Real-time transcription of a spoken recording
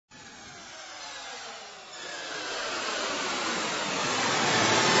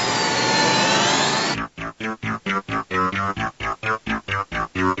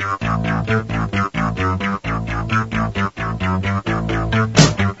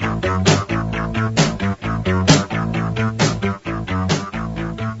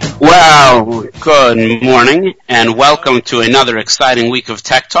Well, good morning, and welcome to another exciting week of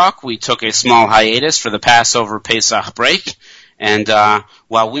Tech Talk. We took a small hiatus for the Passover Pesach break, and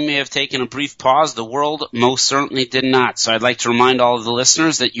while we may have taken a brief pause, the world most certainly did not. So I'd like to remind all of the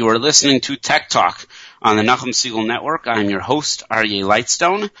listeners that you are listening to Tech Talk on the Nachum Segal Network. I'm your host, Aryeh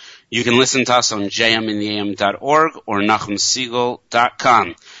Lightstone. You can listen to us on jmintheam.org or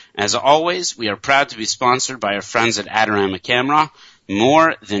nachumsegal.com. As always, we are proud to be sponsored by our friends at Adorama Camera.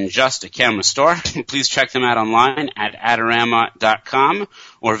 More than just a camera store. Please check them out online at adorama.com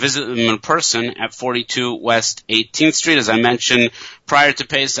or visit them in person at 42 West 18th Street. As I mentioned prior to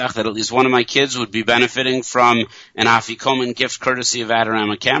Pesach, that at least one of my kids would be benefiting from an Afikoman gift courtesy of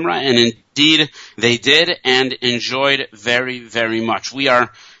Adorama Camera, and indeed they did and enjoyed very, very much. We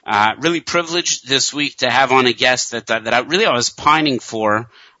are really privileged this week to have on a guest that I was pining for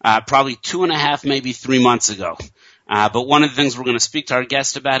probably 2.5, maybe 3 months ago. But one of the things we're going to speak to our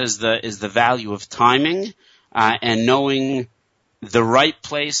guest about is the value of timing, and knowing the right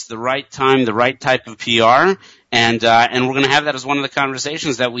place, the right time, the right type of PR, and we're going to have that as one of the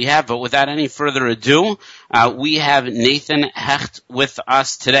conversations that we have. But without any further ado, we have Nathan Hecht with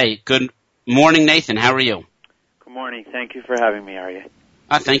us today. Good morning, Nathan. How are you? Good morning. Thank you for having me, Aryeh.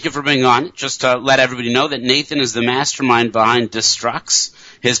 Thank you for being on. Just to let everybody know that Nathan is the mastermind behind Destructs.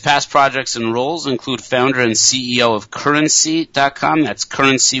 His past projects and roles include founder and CEO of Currency.com, that's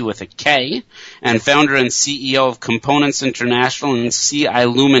currency with a K, and founder and CEO of Components International and CI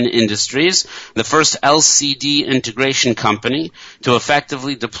Lumen Industries, the first LCD integration company to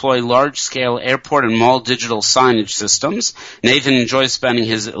effectively deploy large-scale airport and mall digital signage systems. Nathan enjoys spending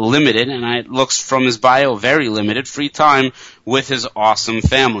his limited, and it looks from his bio very limited, free time with his awesome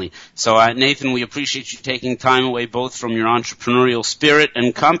family. So, Nathan, we appreciate you taking time away both from your entrepreneurial spirit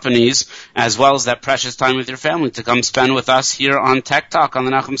and companies, as well as that precious time with your family to come spend with us here on Tech Talk on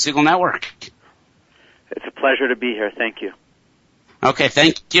the Nachum Segal Network. It's a pleasure to be here. Thank you. Okay,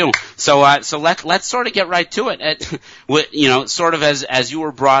 thank you. So let's sort of get right to it. Sort of as you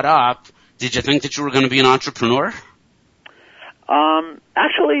were brought up, did you think that you were going to be an entrepreneur?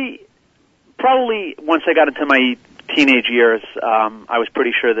 Actually, probably once I got into my teenage years, I was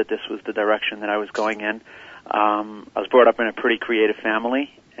pretty sure that this was the direction that I was going in. I was brought up in a pretty creative family,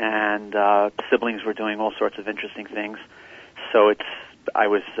 and siblings were doing all sorts of interesting things. So I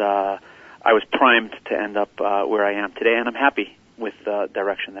was primed to end up where I am today, and I'm happy with the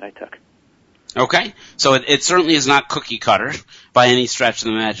direction that I took. Okay, so it certainly is not cookie cutter by any stretch of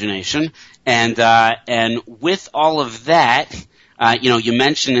the imagination, and with all of that, you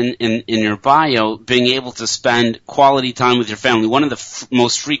mentioned in your bio being able to spend quality time with your family. One of the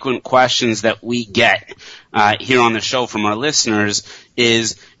most frequent questions that we get here on the show from our listeners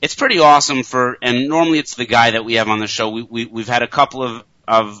is, it's pretty awesome and normally it's the guy that we have on the show. We've had a couple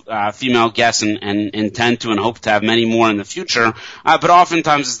of female guests and intend to and hope to have many more in the future. But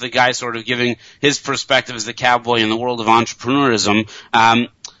oftentimes it's the guy sort of giving his perspective as the cowboy in the world of entrepreneurism.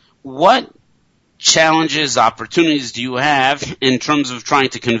 What challenges, opportunities do you have in terms of trying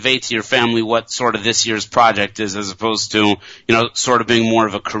to convey to your family what sort of this year's project is, as opposed to, sort of being more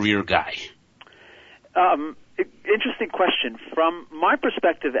of a career guy? Interesting question. From my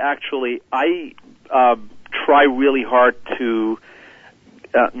perspective, actually, I try really hard to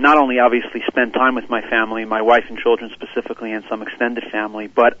not only obviously spend time with my family, my wife and children specifically, and some extended family,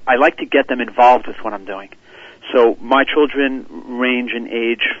 but I like to get them involved with what I'm doing. So my children range in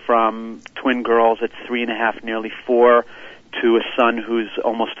age from twin girls at 3.5, nearly 4, to a son who's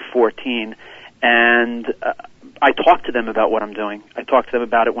almost 14. And I talk to them about what I'm doing. I talk to them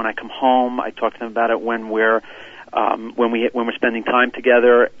about it when I come home. I talk to them about it when we're spending time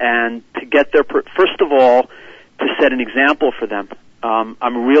together, and to get their first of all, to set an example for them.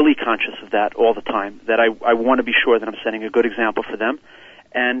 I'm really conscious of that all the time. That I want to be sure that I'm setting a good example for them.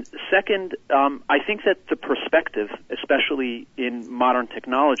 And second, I think that the perspective, especially in modern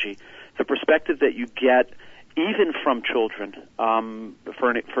technology, the perspective that you get even from children,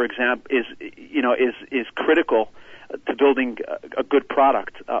 for example, is critical to building a good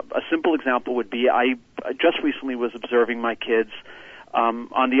product. A simple example would be, I just recently was observing my kids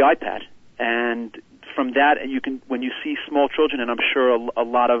on the iPad, and from that, when you see small children, and I'm sure a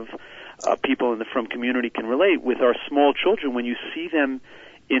lot of people in the frum community can relate with our small children, when you see them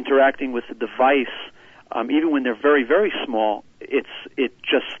interacting with the device, even when they're very, very small, it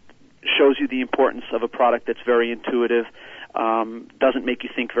just shows you the importance of a product that's very intuitive, doesn't make you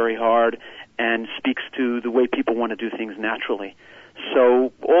think very hard, and speaks to the way people want to do things naturally.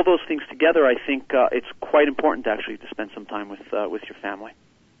 So all those things together, I think it's quite important actually to spend some time with your family.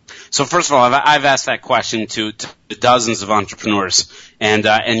 So first of all, I've asked that question to dozens of entrepreneurs, and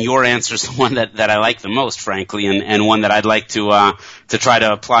your answer is the one that I like the most, frankly, and one that I'd like to try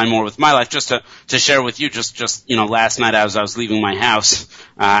to apply more with my life. Just to share with you, just last night as I was leaving my house,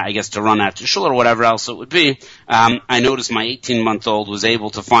 I guess to run after shul or whatever else it would be, I noticed my 18-month-old was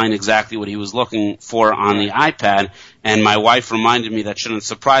able to find exactly what he was looking for on the iPad, and my wife reminded me that shouldn't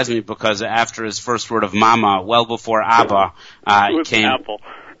surprise me because after his first word of mama, well before Abba, came Apple.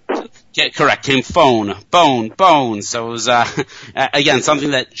 Correct. Came phone, bone. So it was, again,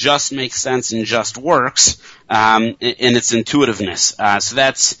 something that just makes sense and just works, in its intuitiveness. So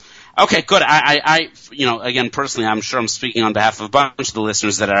that's, okay, good. I again, personally, I'm sure I'm speaking on behalf of a bunch of the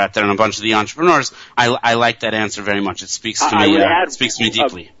listeners that are out there and a bunch of the entrepreneurs. I like that answer very much. It speaks to me, it speaks to me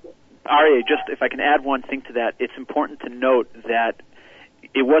deeply. Aryeh, just if I can add one thing to that, it's important to note that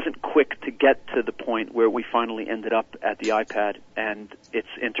it wasn't quick to get to the point where we finally ended up at the iPad and its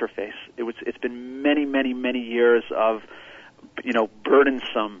interface. It's been many years of,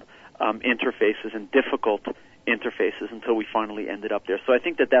 burdensome interfaces and difficult interfaces until we finally ended up there. So I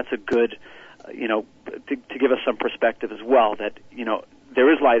think that's a good, to give us some perspective as well, that,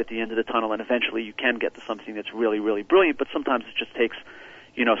 there is light at the end of the tunnel and eventually you can get to something that's really, really brilliant, but sometimes it just takes,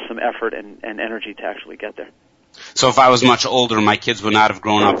 some effort and energy to actually get there. So if I was much older, my kids would not have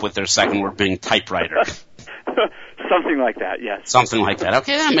grown up with their second word being typewriter. Something like that, yes. Something like that.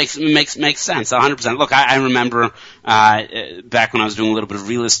 Okay, that makes sense. 100%. Look, I remember back when I was doing a little bit of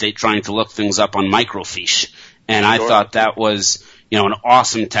real estate, trying to look things up on microfiche, and I thought that was an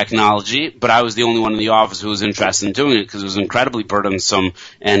awesome technology, but I was the only one in the office who was interested in doing it because it was incredibly burdensome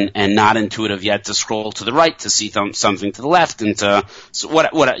and not intuitive yet to scroll to the right to see something to the left and to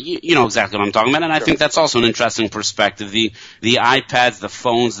you know exactly what I'm talking about. And I think that's also an interesting perspective. The iPads, the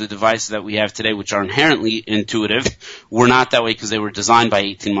phones, the devices that we have today, which are inherently intuitive, were not that way because they were designed by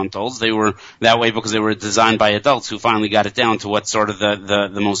 18-month-olds. They were that way because they were designed by adults who finally got it down to what sort of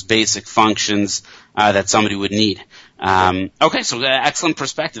the most basic functions that somebody would need. Okay, so excellent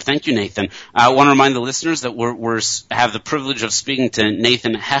perspective. Thank you, Nathan. I want to remind the listeners that we have the privilege of speaking to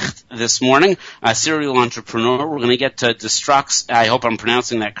Nathan Hecht this morning, a serial entrepreneur. We're going to get to Destructs. I hope I'm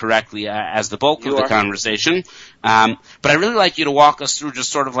pronouncing that correctly as the bulk of the conversation. But I really like you to walk us through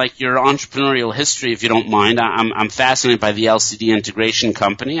just sort of like your entrepreneurial history, if you don't mind. I'm fascinated by the LCD integration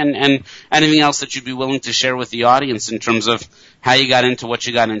company and anything else that you'd be willing to share with the audience in terms of how you got into what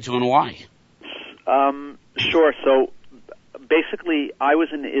you got into and why. Sure. So basically, I was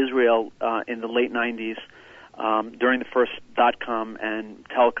in Israel in the late 90s during the first dot-com and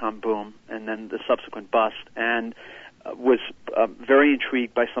telecom boom and then the subsequent bust, and was very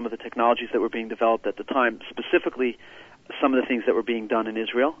intrigued by some of the technologies that were being developed at the time, specifically some of the things that were being done in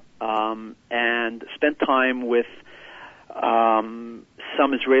Israel, and spent time with some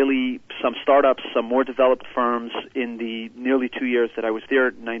startups, some more developed firms in the nearly 2 years that I was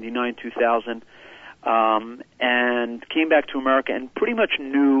there, 99, 2000, and came back to America and pretty much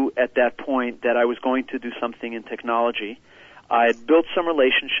knew at that point that I was going to do something in technology. I had built some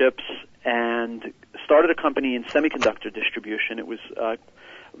relationships and started a company in semiconductor distribution. It was a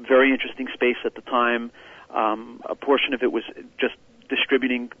very interesting space at the time. A portion of it was just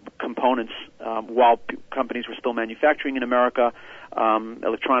distributing components while companies were still manufacturing in America,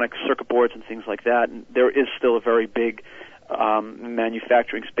 electronic circuit boards and things like that. And there is still a very big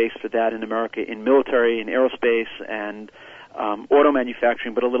manufacturing space for that in America, in military, in aerospace, and auto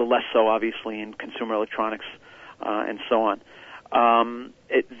manufacturing, but a little less so, obviously, in consumer electronics and so on.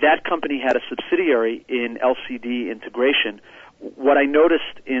 That company had a subsidiary in LCD integration. What I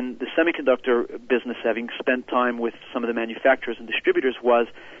noticed in the semiconductor business, having spent time with some of the manufacturers and distributors, was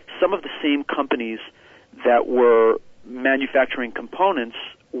some of the same companies that were manufacturing components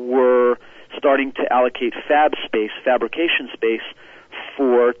were starting to allocate fabrication space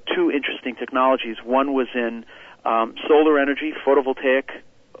for two interesting technologies. One was in solar energy, photovoltaic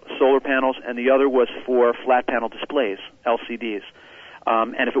solar panels, and the other was for flat panel displays, LCDs.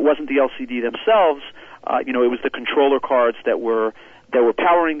 And if it wasn't the LCD themselves, it was the controller cards that were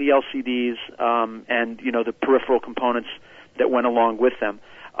powering the LCDs, and the peripheral components that went along with them.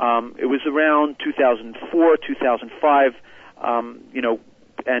 It was around 2004, 2005,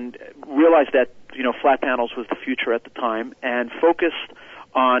 and realized that flat panels was the future at the time, and focused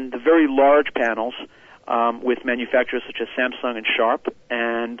on the very large panels with manufacturers such as Samsung and Sharp,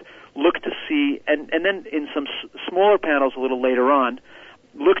 and looked to see, and then in some smaller panels a little later on,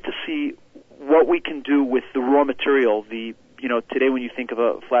 look to see what we can do with the raw material. Today when you think of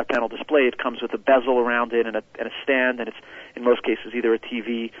a flat panel display, it comes with a bezel around it and a stand, and it's in most cases either a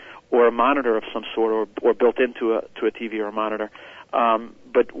TV or a monitor of some sort, or built into a TV or a monitor.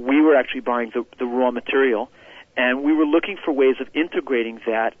 but we were actually buying the raw material, and we were looking for ways of integrating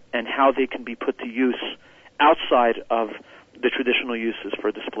that and how they can be put to use outside of the traditional uses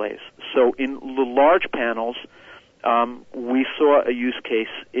for displays. So in the large panels, we saw a use case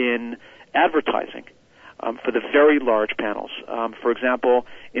in advertising for the very large panels. For example,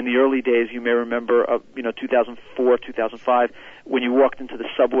 in the early days, you may remember, 2004, 2005, when you walked into the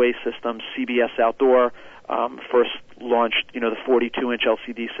subway systems, CBS Outdoor first launched, the 42-inch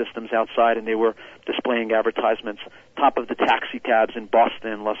LCD systems outside, and they were displaying advertisements. Top of the taxi cabs in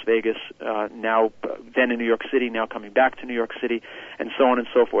Boston, Las Vegas, then in New York City, now coming back to New York City, and so on and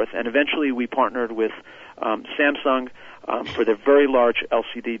so forth. And eventually we partnered with Samsung for their very large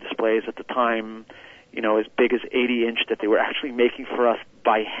LCD displays at the time, as big as 80-inch that they were actually making for us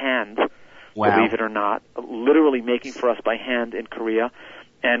by hand, believe it or not, literally making for us by hand in Korea.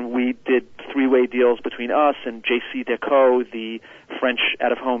 And we did three-way deals between us and JC Deco, the French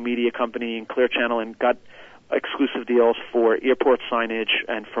out-of-home media company, and Clear Channel, and got exclusive deals for airport signage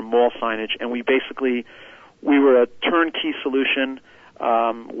and for mall signage. And we were a turnkey solution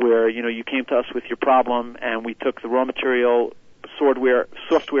where, you came to us with your problem, and we took the raw material,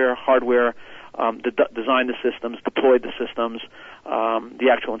 software, hardware, designed the systems, deployed the systems. The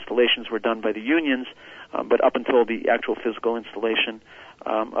actual installations were done by the unions, but up until the actual physical installation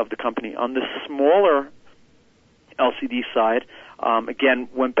of the company. On the smaller LCD side, again,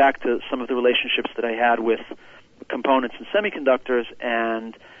 went back to some of the relationships that I had with components and semiconductors,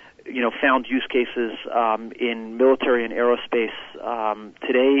 and found use cases in military and aerospace.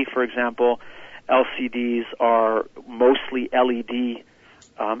 Today, for example, LCDs are mostly LED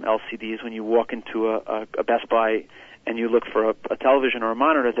LCDs. When you walk into a Best Buy and you look for a television or a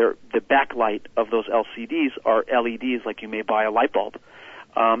monitor, the backlight of those LCDs are LEDs, like you may buy a light bulb.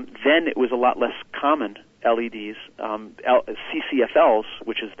 Then it was a lot less common LEDs. CCFLs,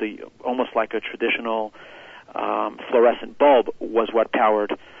 which is almost like a traditional fluorescent bulb, was what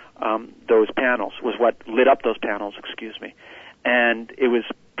powered those panels, was what lit up those panels, and it was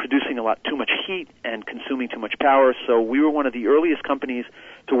producing a lot too much heat and consuming too much power. So we were one of the earliest companies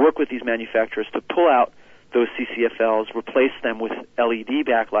to work with these manufacturers to pull out those CCFLs, replace them with LED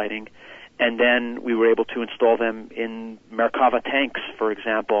backlighting, and then we were able to install them in Merkava tanks, for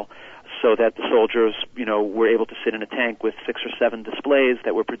example, so that the soldiers, were able to sit in a tank with 6 or 7 displays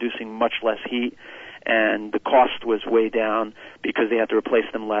that were producing much less heat, and the cost was way down because they had to replace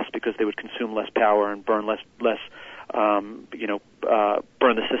them less because they would consume less power and burn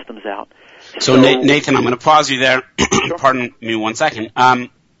burn the systems out. So Nathan, I'm going to pause you there. Sure. Pardon me 1 second.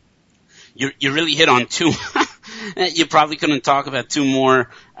 You really hit on two. You probably couldn't talk about two more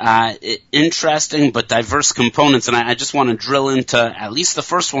interesting but diverse components, and I just want to drill into at least the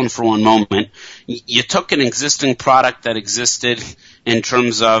first one for one moment. You took an existing product that existed in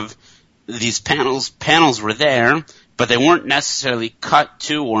terms of these panels. Panels were there, but they weren't necessarily cut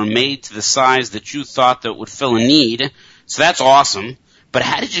to or made to the size that you thought that would fill a need. So that's awesome. But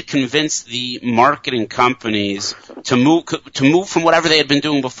how did you convince the marketing companies to move from whatever they had been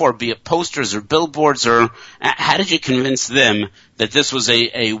doing before, be it posters or billboards, or how did you convince them that this was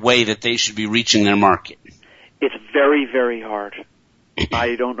a way that they should be reaching their market? It's very, very hard.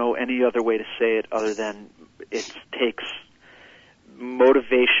 I don't know any other way to say it other than it takes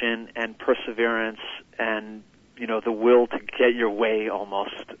motivation and perseverance and, the will to get your way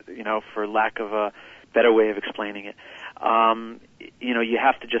almost, for lack of a better way of explaining it. You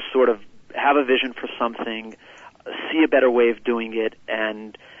have to just sort of have a vision for something, see a better way of doing it,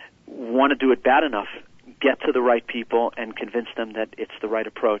 and want to do it bad enough, get to the right people and convince them that it's the right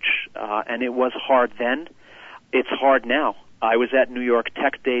approach. And it was hard then. It's hard now. I was at New York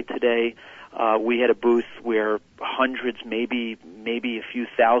Tech Day today. We had a booth where hundreds, maybe a few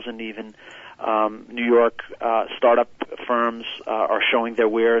thousand even, New York startup firms are showing their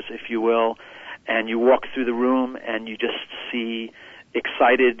wares, if you will. And you walk through the room and you just see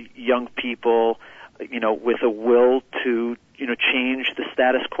excited young people, with a will to, change the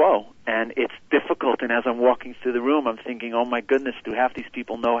status quo. And it's difficult. And as I'm walking through the room, I'm thinking, oh my goodness, do half these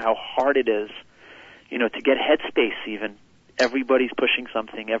people know how hard it is, to get headspace even? Everybody's pushing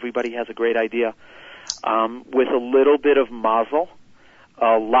something. Everybody has a great idea. With a little bit of mazel,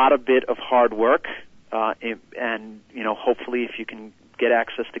 a lot of bit of hard work, and, hopefully if you can get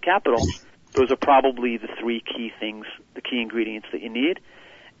access to capital, those are probably the three key things, the key ingredients that you need,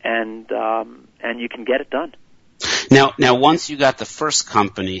 and you can get it done. Now, once you got the first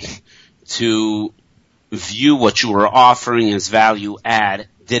company to view what you were offering as value add,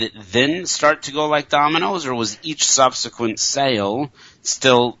 did it then start to go like dominoes, or was each subsequent sale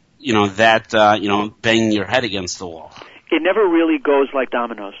still, banging your head against the wall? It never really goes like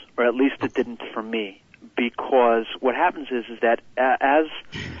dominoes, or at least it didn't for me, because what happens is that as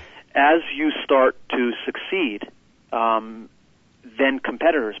you start to succeed, then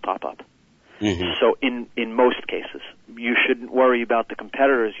competitors pop up. Mm-hmm. So in most cases, you shouldn't worry about the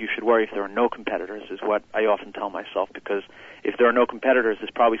competitors. You should worry if there are no competitors, is what I often tell myself, because if there are no competitors,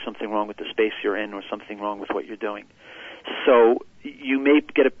 there's probably something wrong with the space you're in or something wrong with what you're doing. So you may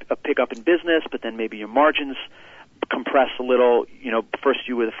get a pickup in business, but then maybe your margins compress a little. First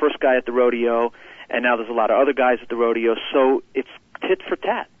you were the first guy at the rodeo, and now there's a lot of other guys at the rodeo. So it's tit for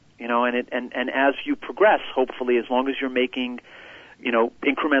tat, and as you progress, hopefully, as long as you're making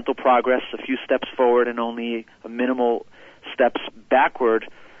incremental progress, a few steps forward and only a minimal steps backward,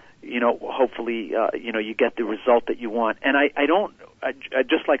 hopefully, you get the result that you want. And I'd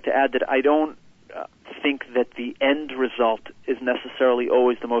just like to add that I don't think that the end result is necessarily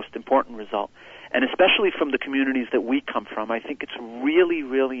always the most important result. And especially from the communities that we come from, I think it's really,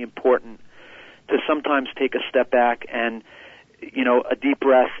 really important to sometimes take a step back and, a deep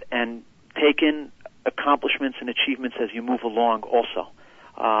breath and take in accomplishments and achievements as you move along also.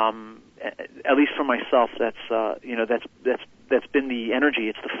 At least for myself, that's been the energy,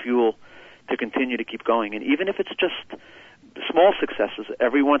 it's the fuel to continue to keep going. And even if it's just small successes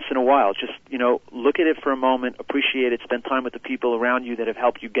every once in a while, just, look at it for a moment, appreciate it, spend time with the people around you that have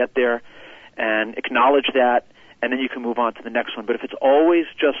helped you get there, and acknowledge that, and then you can move on to the next one. But if it's always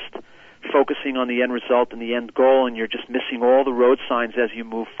just focusing on the end result and the end goal, and you're just missing all the road signs as you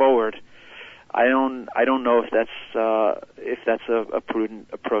move forward, I don't know if that's a prudent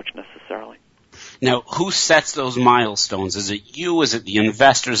approach necessarily. Now, who sets those milestones? Is it you? Is it the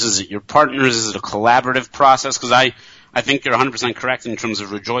investors? Is it your partners? Is it a collaborative process? Because I think you're 100% correct in terms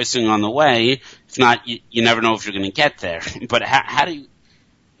of rejoicing on the way. If not, you never know if you're going to get there. But how do you,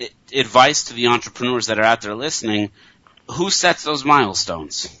 advice to the entrepreneurs that are out there listening, who sets those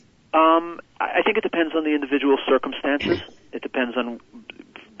milestones? I think it depends on the individual circumstances. It depends on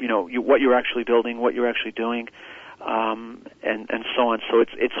what you're actually building, what you're actually doing, and so on. So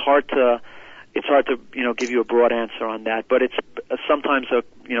it's hard to give you a broad answer on that, but it's sometimes a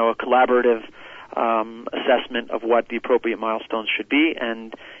collaborative assessment of what the appropriate milestones should be.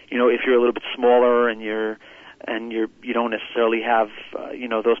 And if you're a little bit smaller and you don't necessarily have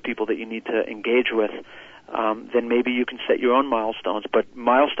those people that you need to engage with, then maybe you can set your own milestones. But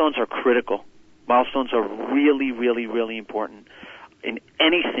milestones are critical. Milestones are really, really, really important in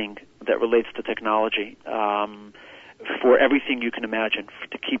anything that relates to technology, for everything you can imagine,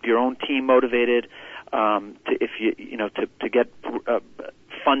 to keep your own team motivated, to get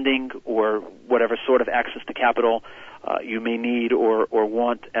funding or whatever sort of access to capital you may need or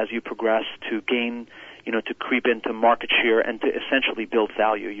want as you progress, to gain, to creep into market share and to essentially build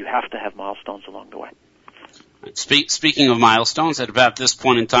value. You have to have milestones along the way. Speaking of milestones, at about this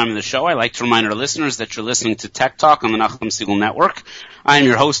point in time in the show, I like to remind our listeners that you're listening to Tech Talk on the Nachum Segal Network. I am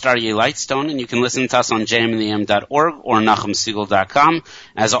your host, Aryeh Lightstone, and you can listen to us on jmintheam.org or nachumsegal.com.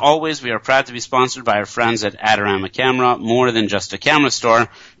 As always, we are proud to be sponsored by our friends at Adorama Camera, more than just a camera store.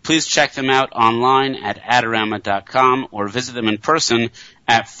 Please check them out online at adorama.com or visit them in person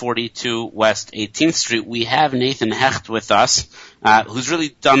at 42 West 18th Street. We have Nathan Hecht with us, who's really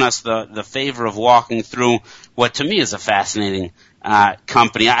done us the favor of walking through what to me is a fascinating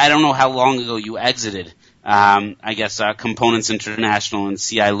company. I don't know how long ago you exited, Components International and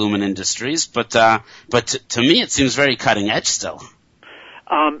CI Lumen Industries, but to me it seems very cutting edge still.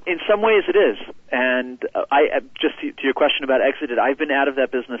 In some ways it is. And just to your question about exited, I've been out of that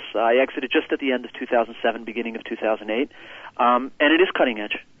business. I exited just at the end of 2007, beginning of 2008. And it is cutting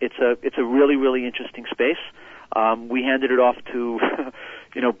edge. It's a really, really interesting space. We handed it off to,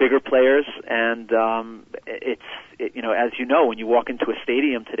 bigger players, and as you know, when you walk into a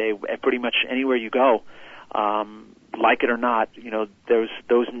stadium today, pretty much anywhere you go, like it or not,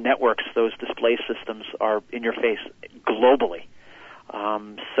 those networks, those display systems are in your face globally.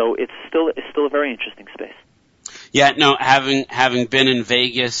 So it's still a very interesting space. Yeah, no, having been in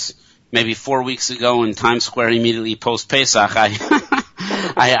Vegas maybe 4 weeks ago in Times Square immediately post Pesach,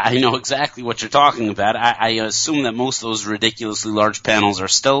 I know exactly what you're talking about. I assume that most of those ridiculously large panels are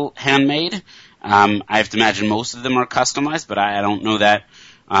still handmade. I have to imagine most of them are customized, but I don't know that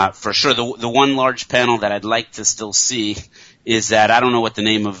for sure. The one large panel that I'd like to still see is that, I don't know what the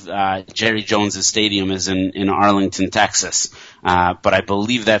name of Jerry Jones's stadium is in Arlington, Texas, but I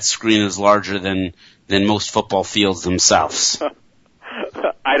believe that screen is larger than most football fields themselves.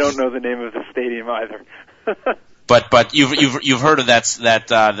 I don't know the name of the stadium either. But you've heard of the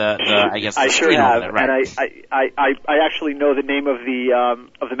I sure have, there, right? And I actually know the name of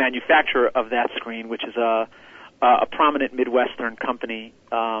the manufacturer of that screen, which is a a prominent Midwestern company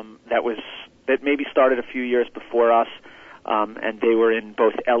that maybe started a few years before us, and they were in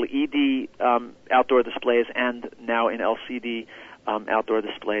both LED outdoor displays and now in LCD outdoor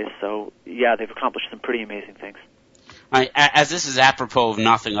displays. So, yeah, they've accomplished some pretty amazing things. As this is apropos of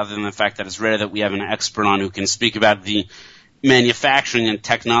nothing other than the fact that it's rare that we have an expert on who can speak about the manufacturing and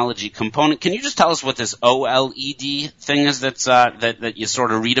technology component, can you just tell us what this OLED thing is that you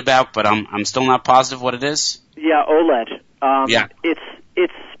sort of read about, but I'm still not positive what it is? Yeah, OLED. Yeah. It's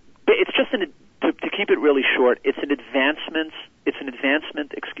just to keep it really short, it's an advancement,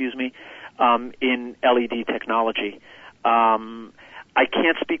 in LED technology. I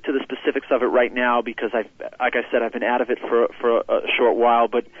can't speak to the specifics of it right now because like I said, I've been out of it for a short while,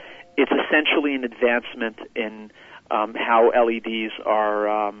 but it's essentially an advancement in how LEDs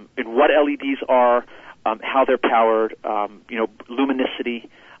are, in what LEDs are, how they're powered, luminosity,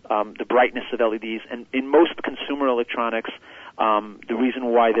 the brightness of LEDs, and in most consumer electronics, the reason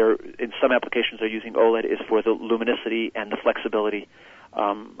why they're in some applications they're using OLED is for the luminosity and the flexibility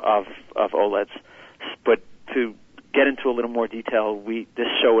of OLEDs. But to get into a little more detail, this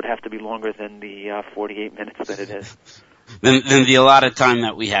show would have to be longer than the 48 minutes that it is. Than the allotted time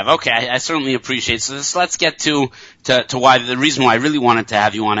that we have. Okay, I certainly appreciate it. So let's get to why the reason why I really wanted to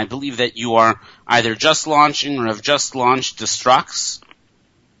have you on. I believe that you are either just launching or have just launched Destructs.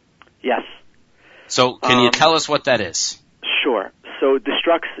 Yes. So can you tell us what that is? Sure. So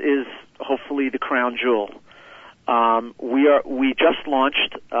Destructs is hopefully the crown jewel. We just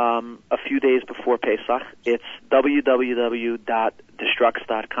launched a few days before Pesach. It's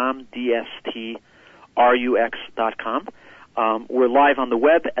www.destructs.com, DSTRUX.com. We're live on the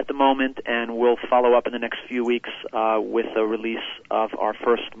web at the moment, and we'll follow up in the next few weeks with a release of our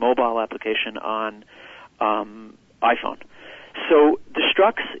first mobile application on iPhone. So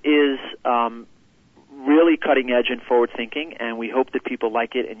Destructs is really cutting edge and forward thinking, and we hope that people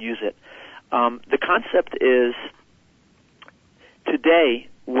like it and use it. The concept is today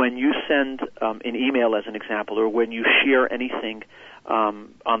when you send an email, as an example, or when you share anything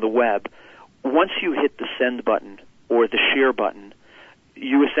on the web, once you hit the send button or the share button,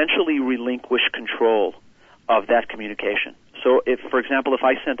 you essentially relinquish control of that communication. So if, for example, if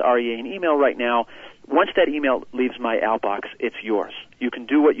I sent Aryeh an email right now, once that email leaves my outbox, it's yours. You can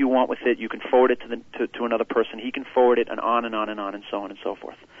do what you want with it. You can forward it to another person. He can forward it, and on and on and on and so on and so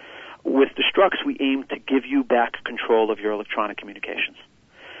forth. With Destructs, we aim to give you back control of your electronic communications.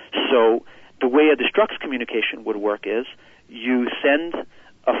 So the way a Destructs communication would work is you send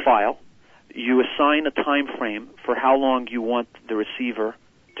a file, you assign a time frame for how long you want the receiver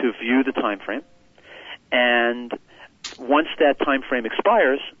to view the time frame, and once that time frame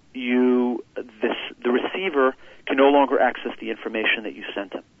expires, the receiver can no longer access the information that you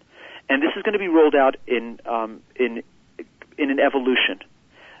sent him. And this is going to be rolled out in an evolution.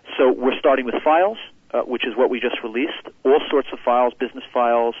 So we're starting with files, which is what we just released. All sorts of files, business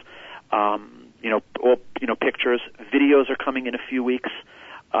files, pictures, videos are coming in a few weeks.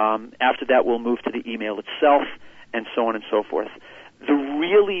 After that, we'll move to the email itself, and so on and so forth. The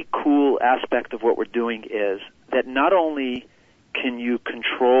really cool aspect of what we're doing is that not only can you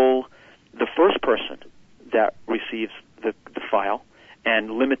control the first person that receives the file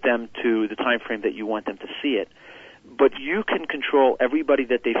and limit them to the time frame that you want them to see it, but you can control everybody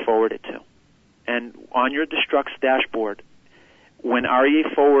that they forward it to. And on your Destructs dashboard, when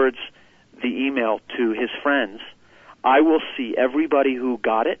Aryeh forwards the email to his friends, I will see everybody who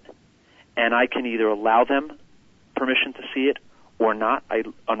got it, and I can either allow them permission to see it or not.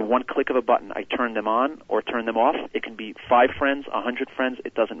 On one click of a button, I turn them on or turn them off. It can be 5 friends, 100 friends,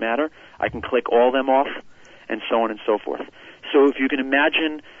 it doesn't matter. I can click all them off, and so on and so forth. So if you can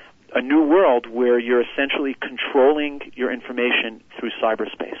imagine a new world where you're essentially controlling your information through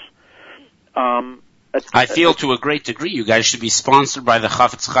cyberspace. I feel to a great degree you guys should be sponsored by the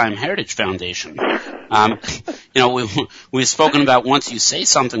Chafetz Chaim Heritage Foundation. We've spoken about once you say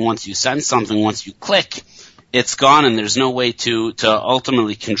something, once you send something, once you click, it's gone and there's no way to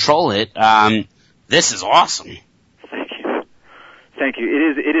ultimately control it. This is awesome. Thank you.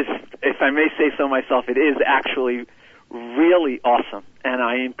 It is, if I may say so myself, it is actually really awesome. And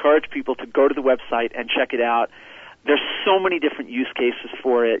I encourage people to go to the website and check it out. There's so many different use cases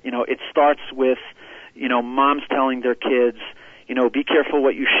for it. It starts with, moms telling their kids, be careful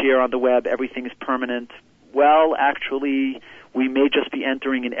what you share on the web. Everything is permanent. Well, actually, we may just be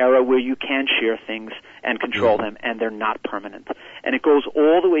entering an era where you can share things and control them, and they're not permanent. And it goes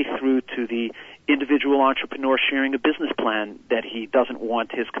all the way through to the individual entrepreneur sharing a business plan that he doesn't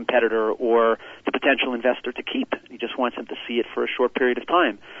want his competitor or the potential investor to keep. He just wants him to see it for a short period of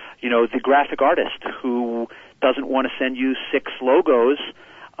time. The graphic artist who doesn't want to send you 6 logos,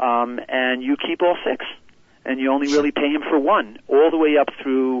 and you keep all 6, and you only really pay him for 1, all the way up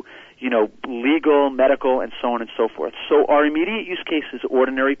through, legal, medical, and so on and so forth. So our immediate use case is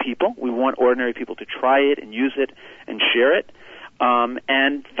ordinary people. We want ordinary people to try it and use it and share it, and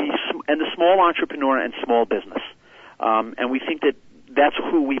the small entrepreneur and small business. And we think that that's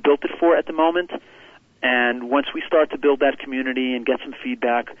who we built it for at the moment. And once we start to build that community and get some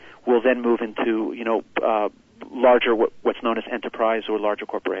feedback, we'll then move into, larger, what's known as enterprise or larger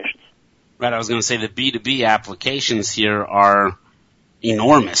corporations. Right, I was going to say the B2B applications here are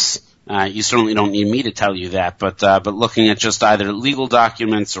enormous. You certainly don't need me to tell you that, but looking at just either legal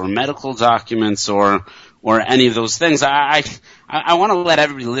documents or medical documents or any of those things, I want to let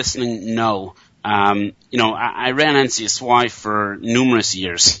everybody listening know. I ran NCSY for numerous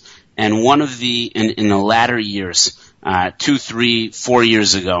years, and one of in the latter years, 2, 3, 4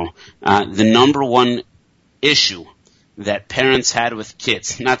 years ago, the number one issue that parents had with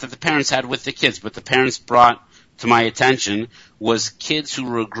kids, not that the parents had with the kids, but the parents brought to my attention, was kids who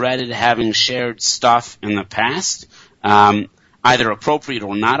regretted having shared stuff in the past, either appropriate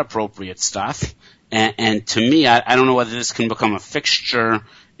or not appropriate stuff. And to me, I don't know whether this can become a fixture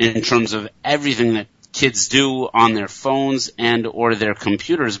in terms of everything that kids do on their phones and or their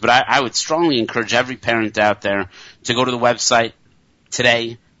computers, but I would strongly encourage every parent out there to go to the website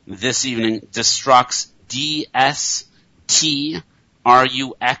today, this evening, Destrux,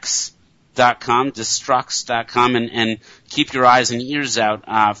 Destrux.com, and keep your eyes and ears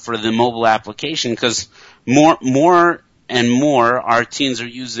out for the mobile application, because more and more our teens are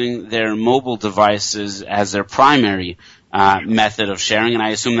using their mobile devices as their primary method of sharing, and I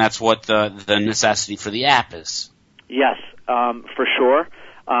assume that's what the necessity for the app is. Yes, for sure.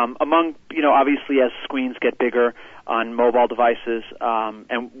 Among, obviously as screens get bigger on mobile devices,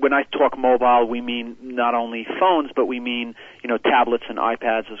 and when I talk mobile, we mean not only phones, but we mean, tablets and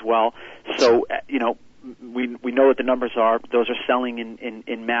iPads as well. So, we know what the numbers are. Those are selling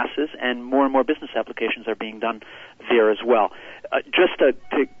in masses, and more business applications are being done there as well. Just to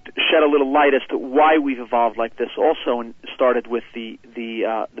shed a little light as to why we've evolved like this also, and started with the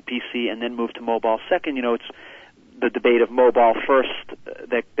PC and then moved to mobile second. It's the debate of mobile first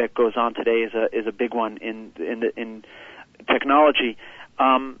that goes on today is a big one in technology.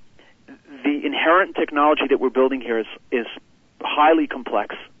 The inherent technology that we're building here is highly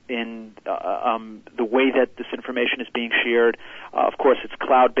complex in the way that this information is being shared. Of course, it's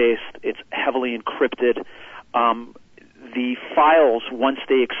cloud-based. It's heavily encrypted. The files, once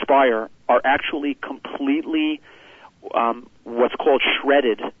they expire, are actually completely what's called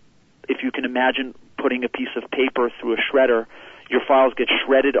shredded. If you can imagine putting a piece of paper through a shredder, your files get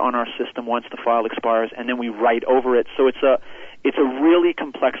shredded on our system once the file expires, and then we write over it. So it's a really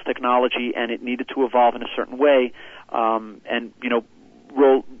complex technology, and it needed to evolve in a certain way, and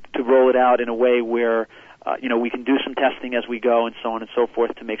roll it out in a way where we can do some testing as we go and so on and so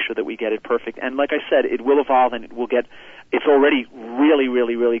forth to make sure that we get it perfect. And like I said, it will evolve, and it's already really,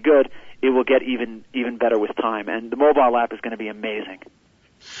 really, really good. It will get even better with time, and the mobile app is going to be amazing.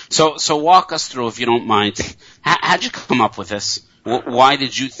 So walk us through, if you don't mind. How'd you come up with this? Why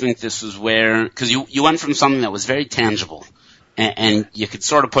did you think this was where? Because you went from something that was very tangible, and you could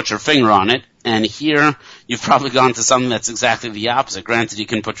sort of put your finger on it. And here, you've probably gone to something that's exactly the opposite. Granted, you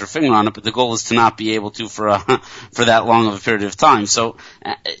can put your finger on it, but the goal is to not be able to for that long of a period of time. So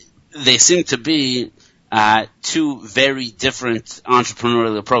they seem to be two very different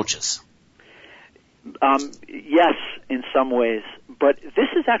entrepreneurial approaches. Yes, in some ways, but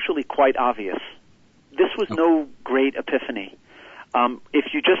this is actually quite obvious. This was no great epiphany.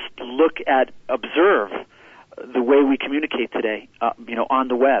 If you just observe the way we communicate today, on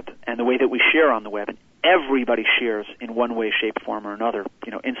the web, and the way that we share on the web, and everybody shares in one way, shape, form, or another.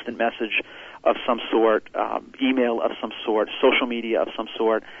 Instant message of some sort, email of some sort, social media of some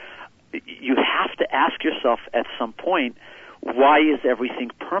sort. You have to ask yourself at some point, why is everything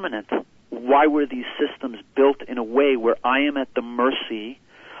permanent? Why were these systems built in a way where I am at the mercy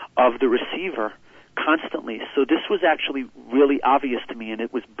of the receiver constantly? So this was actually really obvious to me, and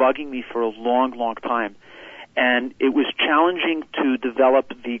it was bugging me for a long, long time. And it was challenging to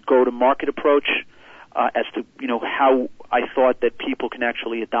develop the go-to-market approach as to, how I thought that people can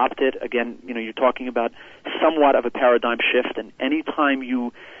actually adopt it. Again, you're talking about somewhat of a paradigm shift, and anytime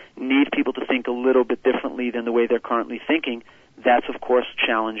you need people to think a little bit differently than the way they're currently thinking, that's, of course,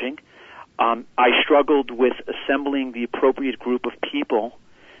 challenging. I struggled with assembling the appropriate group of people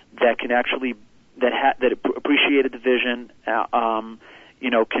that can actually that appreciated the vision,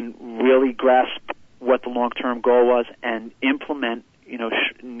 can really grasp what the long-term goal was and implement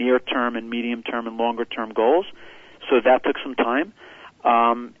near-term and medium-term and longer-term goals. So that took some time.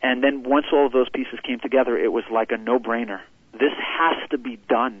 And then once all of those pieces came together, it was like a no-brainer. This has to be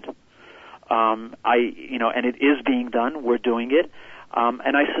done. And it is being done. We're doing it.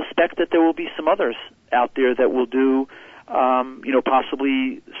 And I suspect that there will be some others out there that will do,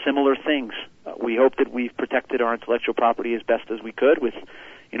 possibly similar things. We hope that we've protected our intellectual property as best as we could with,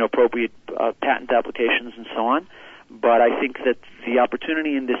 appropriate patent applications and so on. But I think that the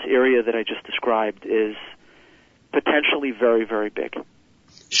opportunity in this area that I just described is potentially very, very big.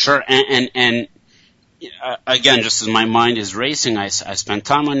 Sure, and again, just as my mind is racing, I spent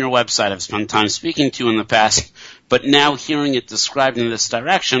time on your website, I've spent time speaking to you in the past, but now hearing it described in this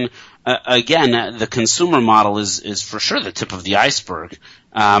direction, again, the consumer model is for sure the tip of the iceberg.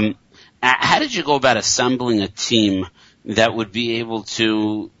 How did you go about assembling a team that would be able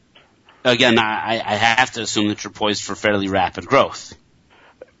to, again, I have to assume that you're poised for fairly rapid growth.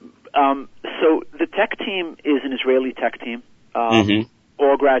 So the tech team is an Israeli tech team,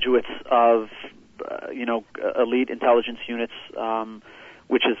 all graduates of, elite intelligence units,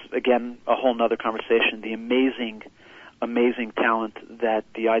 which is, again, a whole nother conversation. The amazing talent that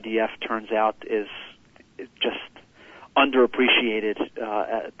the IDF turns out is just underappreciated,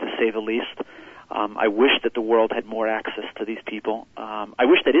 to say the least. I wish that the world had more access to these people. I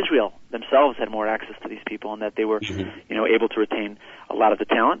wish that Israel themselves had more access to these people and that they were, able to retain a lot of the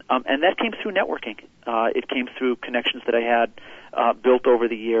talent. And that came through networking. It came through connections that I had built over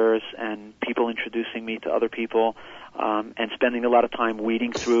the years and people introducing me to other people, and spending a lot of time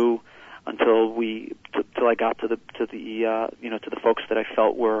weeding through until I got to the folks that I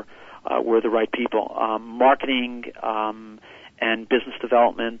felt were the right people. Marketing, and business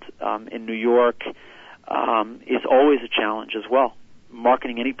development in New York is always a challenge as well.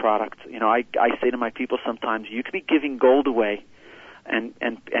 Marketing any product, I say to my people sometimes, you could be giving gold away, and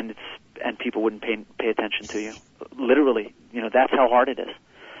people wouldn't pay attention to you. Literally, that's how hard it is.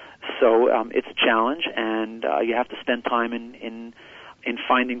 So it's a challenge, and you have to spend time in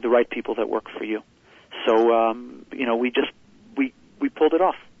finding the right people that work for you. So we pulled it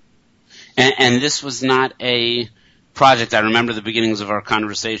off. And this was not a project. I remember the beginnings of our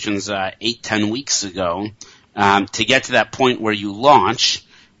conversations 8-10 weeks ago. To get to that point where you launch,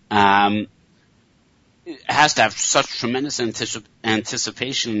 it has to have such tremendous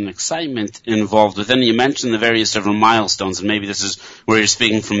anticipation and excitement involved with it. And you mentioned the various different milestones, and maybe this is where you're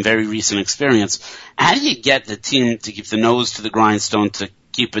speaking from very recent experience. How do you get the team to keep the nose to the grindstone, to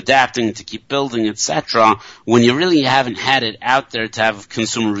keep adapting, to keep building, etc., when you really haven't had it out there to have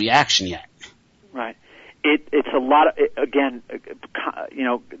consumer reaction yet? Right. It's a lot of, again,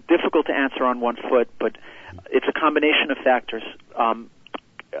 difficult to answer on one foot, but it's a combination of factors.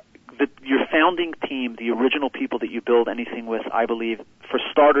 Your founding team, the original people that you build anything with, I believe, for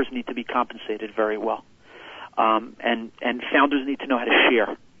starters, need to be compensated very well. And founders need to know how to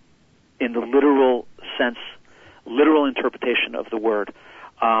share in the literal sense, literal interpretation of the word.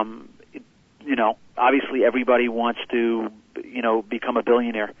 Obviously everybody wants to, become a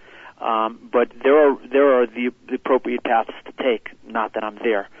billionaire. But there are the appropriate paths to take. Not that I'm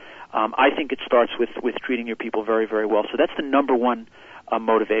there. I think it starts with treating your people very, very well. So that's the number one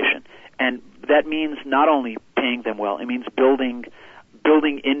motivation, and that means not only paying them well. It means building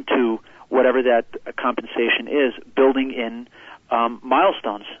into whatever that compensation is, building in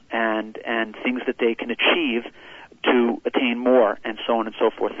milestones and things that they can achieve to attain more, and so on and so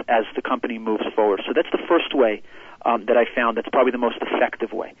forth as the company moves forward. So that's the first way that I found that's probably the most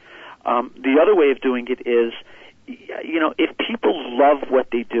effective way. The other way of doing it is, if people love what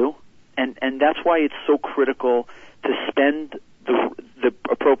they do, and that's why it's so critical to spend the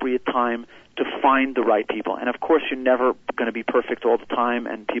appropriate time to find the right people. And of course, you're never going to be perfect all the time,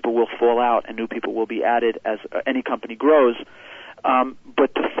 and people will fall out, and new people will be added as any company grows.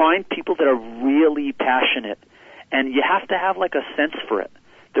 But to find people that are really passionate, and you have to have like a sense for it.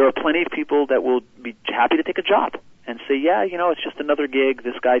 There are plenty of people that will be happy to take a job and say, yeah, it's just another gig.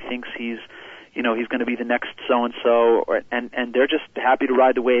 This guy thinks he's going to be the next so-and-so, and they're just happy to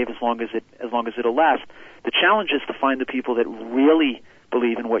ride the wave as long as it'll last. The challenge is to find the people that really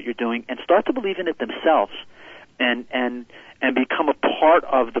believe in what you're doing and start to believe in it themselves, and become a part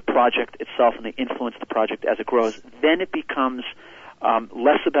of the project itself, and they influence the project as it grows. Then it becomes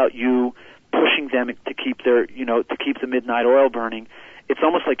less about you pushing them to keep the midnight oil burning. It's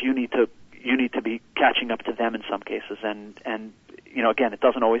almost like you need to be catching up to them in some cases, and again, it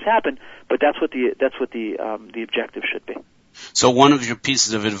doesn't always happen, but that's what the objective should be. So one of your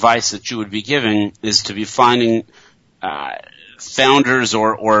pieces of advice that you would be giving is to be finding founders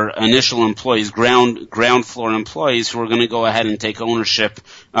or initial employees, ground floor employees who are going to go ahead and take ownership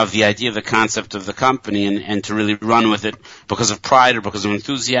of the idea, the concept of the company, and to really run with it because of pride or because of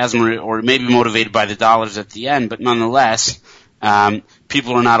enthusiasm or maybe motivated by the dollars at the end. But nonetheless,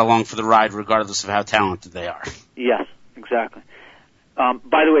 people are not along for the ride regardless of how talented they are. Yes, exactly.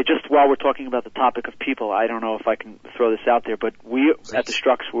 By the way, just while we're talking about the topic of people, I don't know if I can throw this out there, but we at the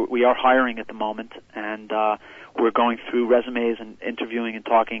Strux, we are hiring at the moment, and we're going through resumes and interviewing and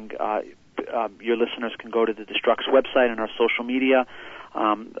talking. Your listeners can go to the Strux website and our social media,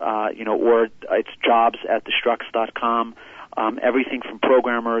 or it's jobs@thestrux.com. Everything from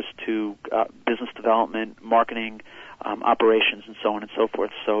programmers to business development, marketing, operations, and so on and so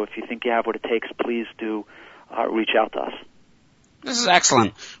forth. So if you think you have what it takes, please do reach out to us. This is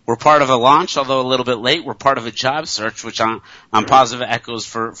excellent. We're part of a launch, although a little bit late. We're part of a job search, which I'm positive echoes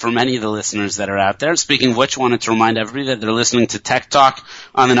for many of the listeners that are out there. Speaking of which, wanted to remind everybody that they're listening to Tech Talk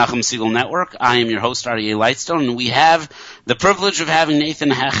on the Nachum Segal Network. I am your host, Aryeh Lightstone, and we have the privilege of having Nathan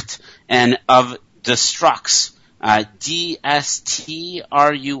Hecht and of the Strux, DSTRUX.com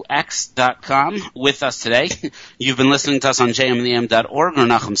with us today. You've been listening to us on jmandam.org or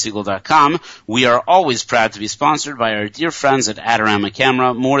NachumSegal.com. We are always proud to be sponsored by our dear friends at Adorama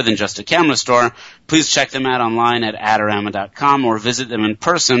Camera, more than just a camera store. Please check them out online at Adorama.com or visit them in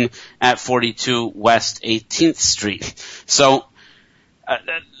person at 42 West 18th Street. So,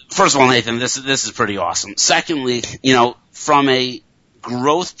 first of all, Nathan, this is pretty awesome. Secondly, from a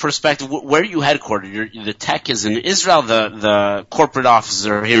growth perspective, where are you headquartered? The tech is in Israel, the corporate offices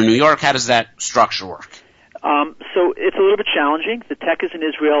are here in New York. How does that structure work? So it's a little bit challenging. The tech is in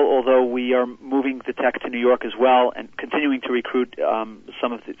Israel, although we are moving the tech to New York as well, and continuing to recruit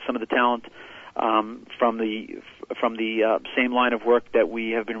some of the talent from the same line of work that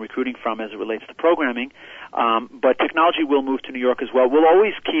we have been recruiting from as it relates to programming. But technology will move to New York as well. We'll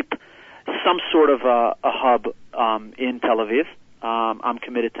always keep some sort of a hub in Tel Aviv. I'm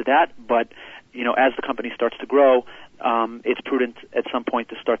committed to that, but as the company starts to grow, it's prudent at some point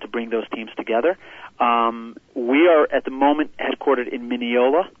to start to bring those teams together. We are at the moment headquartered in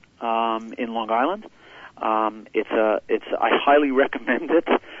Mineola, in Long Island. I highly recommend it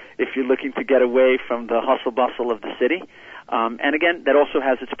if you're looking to get away from the hustle bustle of the city. And again, that also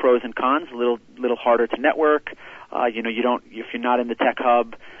has its pros and cons. A little harder to network. If you're not in the tech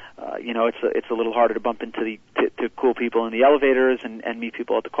hub. It's a little harder to bump into to cool people in the elevators and meet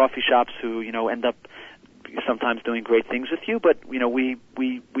people at the coffee shops who end up sometimes doing great things with you. But we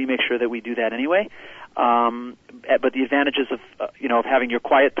make sure that we do that anyway. But the advantages of having your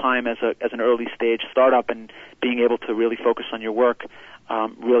quiet time as an early stage startup and being able to really focus on your work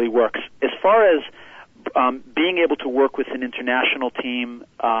really works. As far as being able to work with an international team,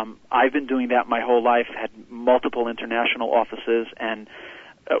 I've been doing that my whole life. Had multiple international offices and.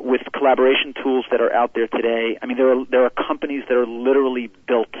 With collaboration tools that are out there today, I mean, there are companies that are literally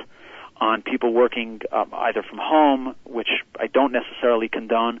built on people working either from home, which I don't necessarily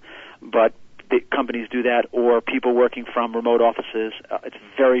condone, but the companies do that, or people working from remote offices. It's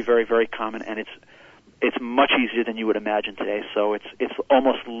very, very, very common, and it's much easier than you would imagine today. So it's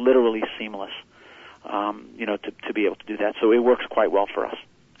almost literally seamless, to be able to do that. So it works quite well for us.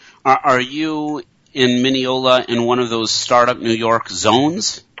 Are you in Mineola in one of those startup New York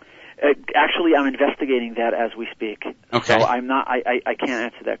zones? Actually, I'm investigating that as we speak. Okay. So I'm not. I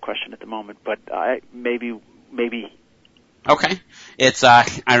can't answer that question at the moment, but maybe. Okay. It's. I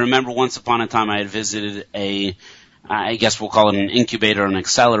remember once upon a time I had visited I guess we'll call it an incubator, an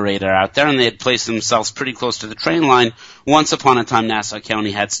accelerator out there, and they had placed themselves pretty close to the train line. Once upon a time, Nassau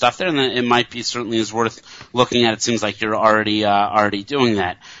County had stuff there, and it might be certainly is worth looking at. It seems like you're already doing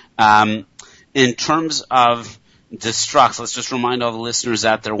that. In terms of the Strux, let's just remind all the listeners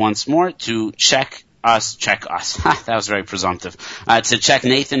out there once more to check us. That was very presumptive. To check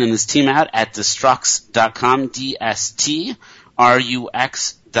Nathan and his team out at thestrux.com, DSTRUX.com,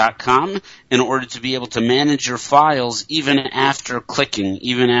 in order to be able to manage your files even after clicking,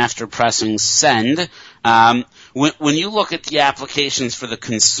 even after pressing send. When you look at the applications for the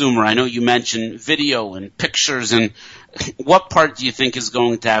consumer, I know you mentioned video and pictures, and what part do you think is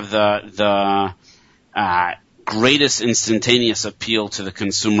going to have the greatest instantaneous appeal to the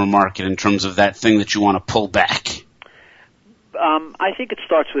consumer market in terms of that thing that you want to pull back? I think it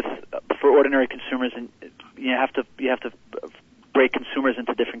starts with for ordinary consumers, and you have to break consumers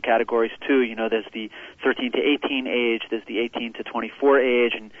into different categories too. There's the 13 to 18 age, there's the 18 to 24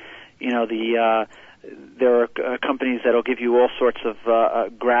 age, and there are companies that'll give you all sorts of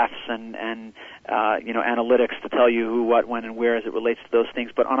graphs and analytics to tell you who, what, when, and where as it relates to those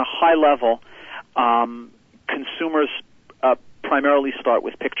things. But on a high level, consumers primarily start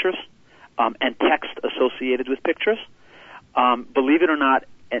with pictures and text associated with pictures. Believe it or not,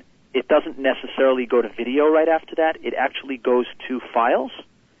 it doesn't necessarily go to video right after that. It actually goes to files,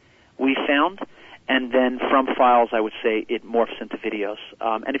 we found, and then from files, I would say, it morphs into videos.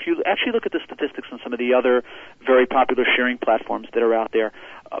 And if you actually look at the statistics on some of the other very popular sharing platforms that are out there,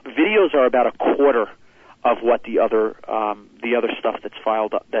 videos are about a quarter of what the other stuff that's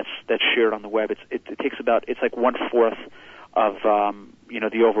filed that's shared on the web. It takes about, it's like 1/4 of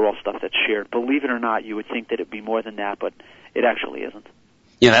the overall stuff that's shared. Believe it or not, you would think that it'd be more than that, but it actually isn't.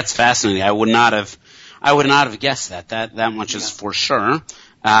 Yeah, that's fascinating. I would not have guessed that. That much is for sure.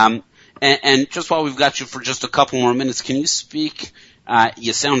 And just while we've got you for just a couple more minutes, can you speak?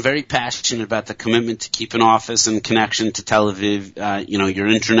 You sound very passionate about the commitment to keep an office and connection to Tel Aviv. Your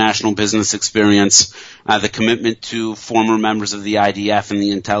international business experience, the commitment to former members of the IDF and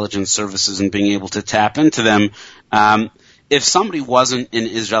the intelligence services, and being able to tap into them. If somebody wasn't in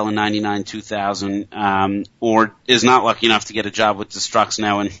Israel in 99, 2000, or is not lucky enough to get a job with Destructs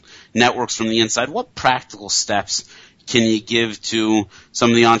now and networks from the inside, what practical steps can you give to some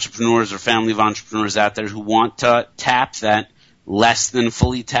of the entrepreneurs or family of entrepreneurs out there who want to tap that less than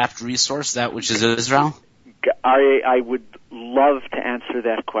fully tapped resource, that which is Israel? I would love to answer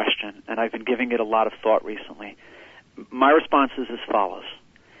that question, and I've been giving it a lot of thought recently. My response is as follows.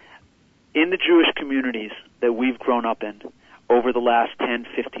 In the Jewish communities that we've grown up in, over the last 10,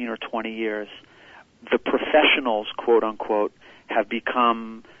 15, or 20 years, the professionals, quote unquote, have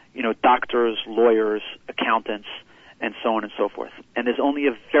become, doctors, lawyers, accountants, and so on and so forth. And there's only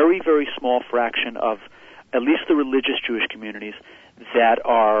a very, very small fraction of at least the religious Jewish communities that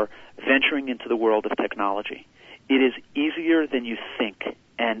are venturing into the world of technology. It is easier than you think,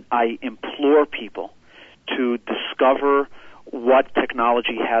 and I implore people to discover what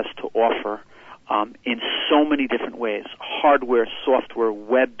technology has to offer in so many different ways, hardware, software,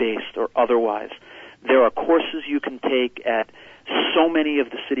 web-based, or otherwise. There are courses you can take at so many of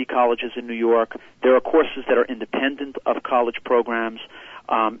the city colleges in New York. There are courses that are independent of college programs,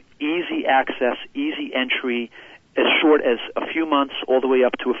 easy access, easy entry, as short as a few months all the way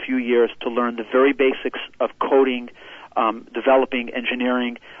up to a few years to learn the very basics of coding, developing,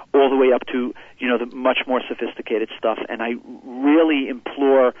 engineering, all the way up to, the much more sophisticated stuff. And I really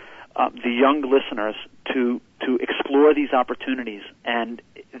implore the young listeners to explore these opportunities. And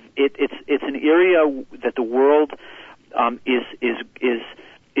it's an area that the world is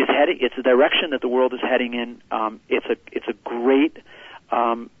heading. It's a direction that the world is heading in. It's a great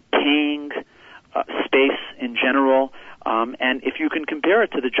paying space in general. And if you can compare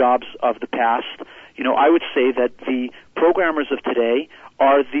it to the jobs of the past, I would say that the programmers of today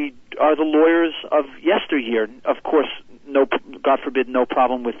are the lawyers of yesteryear. Of course, no, God forbid, no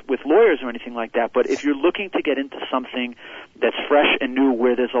problem with lawyers or anything like that. But if you're looking to get into something that's fresh and new,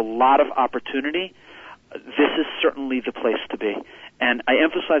 where there's a lot of opportunity, this is certainly the place to be. And I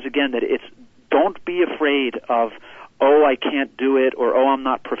emphasize again that don't be afraid of, I can't do it, or I'm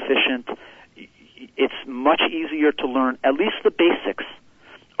not proficient. It's much easier to learn. At least the basics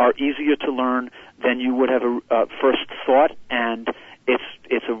are easier to learn than you would have first thought, and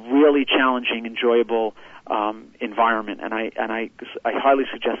it's a really challenging, enjoyable environment. And I highly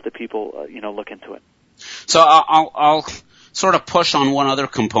suggest that people look into it. So I'll sort of push on one other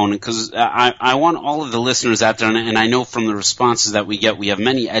component, because I want all of the listeners out there, and I know from the responses that we get, we have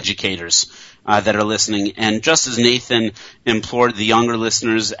many educators that are listening. And just as Nathan implored the younger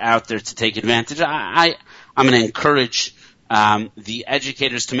listeners out there to take advantage, I'm going to encourage the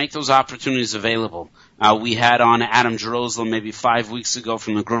educators to make those opportunities available. We had on Adam Jerusalem maybe 5 weeks ago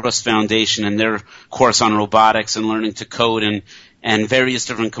from the Gross Foundation and their course on robotics and learning to code and various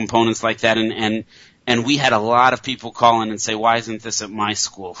different components like that. And we had a lot of people call in and say, why isn't this at my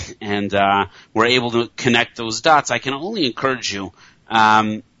school? And we're able to connect those dots. I can only encourage you,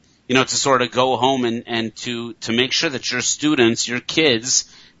 to sort of go home and to make sure that your students, your kids,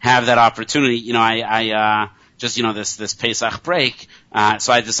 have that opportunity. I this Pesach break,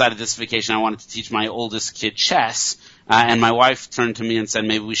 so I decided this vacation I wanted to teach my oldest kid chess. And my wife turned to me and said,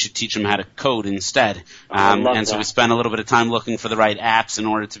 maybe we should teach him how to code instead. So we spent a little bit of time looking for the right apps in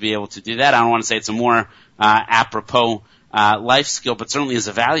order to be able to do that. I don't want to say it's a more apropos life skill, but certainly is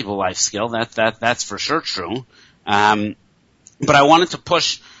a valuable life skill. That's for sure true. But I wanted to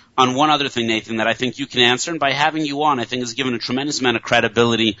push on one other thing, Nathan, that I think you can answer. And by having you on, I think has given a tremendous amount of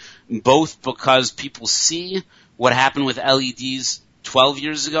credibility, both because people see what happened with LEDs 12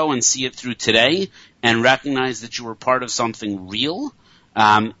 years ago and see it through today and recognize that you were part of something real.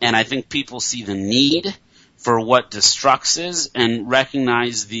 And I think people see the need for what Destructs is and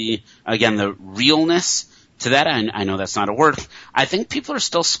recognize the realness to that, I know that's not a word. I think people are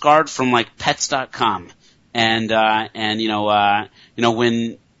still scarred from like pets.com. And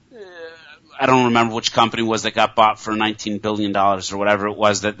when, I don't remember which company was that got bought for $19 billion or whatever it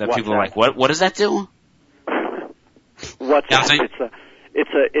was that people are like, what does that do? WhatsApp.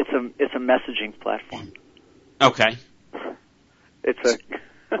 It's a messaging platform. Okay.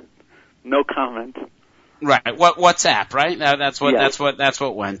 No comment. Right. WhatsApp, right? That's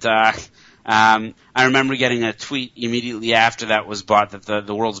what went. I remember getting a tweet immediately after that was bought that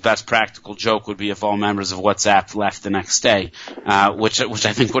the world's best practical joke would be if all members of WhatsApp left the next day, which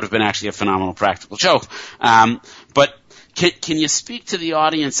I think would have been actually a phenomenal practical joke. But can you speak to the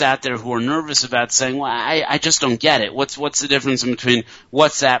audience out there who are nervous about saying, well, I just don't get it. What's the difference between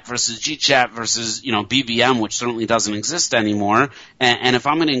WhatsApp versus GChat versus, BBM, which certainly doesn't exist anymore? And if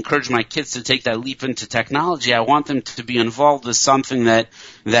I'm going to encourage my kids to take that leap into technology, I want them to be involved with something that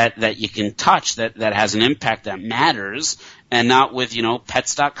you can touch, that has an impact that matters, and not with,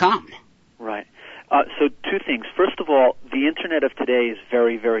 pets.com. Right. So two things. First of all, the Internet of today is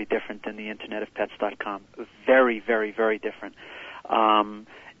very, very different than the Internet of pets.com. Very, very, very different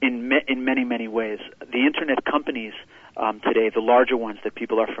in many, many ways. The Internet companies today, the larger ones that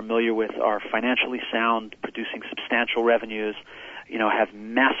people are familiar with, are financially sound, producing substantial revenues, have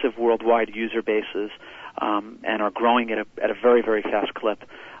massive worldwide user bases, and are growing at a very, very fast clip.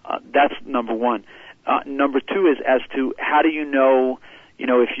 That's number one. Number two is as to how do you know,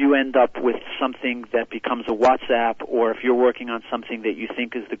 if you end up with something that becomes a WhatsApp, or if you're working on something that you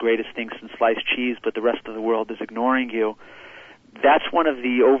think is the greatest thing since sliced cheese, but the rest of the world is ignoring you. That's one of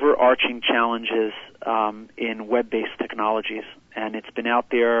the overarching challenges in web-based technologies, and it's been out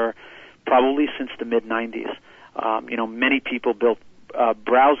there probably since the mid-'90s. Many people built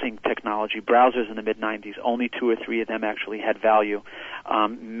browsing technology, browsers in the mid-'90s. Only 2 or 3 of them actually had value.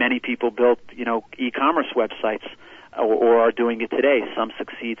 Many people built, e-commerce websites, or are doing it today. Some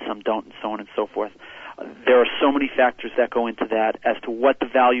succeed, some don't, and so on and so forth. There are so many factors that go into that. As to what the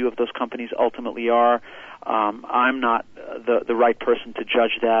value of those companies ultimately are, I'm not the right person to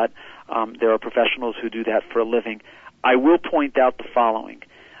judge that. There are professionals who do that for a living. I will point out the following.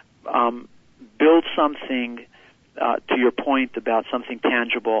 Build something, to your point about something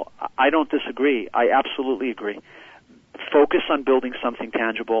tangible. I don't disagree. I absolutely agree. Focus on building something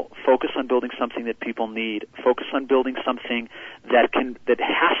tangible. Focus on building something that people need. Focus on building something that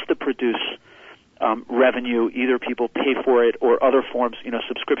has to produce revenue. Either people pay for it or other forms,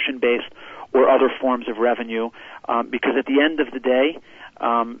 subscription-based or other forms of revenue. Because at the end of the day,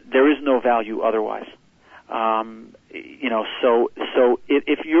 there is no value otherwise. So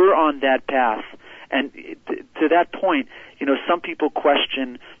if you're on that path, and to that point, some people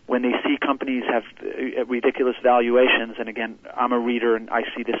question when they see companies have ridiculous valuations, and again, I'm a reader and I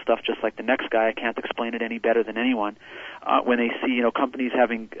see this stuff just like the next guy. I can't explain it any better than anyone. When they see, companies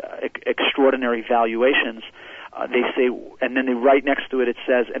having extraordinary valuations, they say, and then right next to it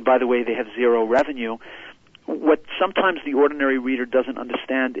says, and by the way, they have zero revenue. What sometimes the ordinary reader doesn't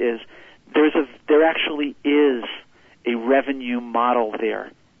understand is there actually is a revenue model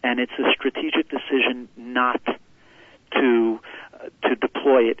there, and it's a strategic decision not to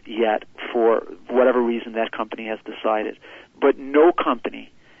deploy it yet for whatever reason that company has decided. But no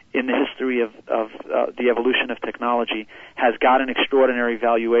company in the history of the evolution of technology has got an extraordinary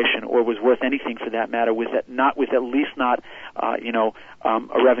valuation or was worth anything for that matter with at least not a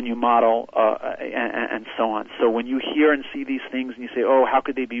revenue model and so on. So when you hear and see these things and you say, oh, how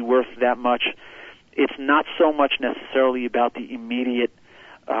could they be worth that much? It's not so much necessarily about the immediate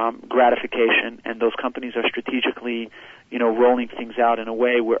gratification, and those companies are strategically, rolling things out in a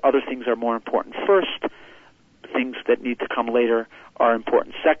way where other things are more important first, things that need to come later are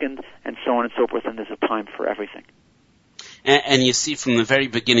important second, and so on and so forth, and there's a time for everything. And you see from the very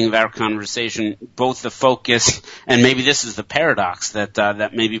beginning of our conversation, both the focus, and maybe this is the paradox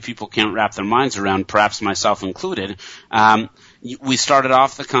that maybe people can't wrap their minds around, perhaps myself included. We started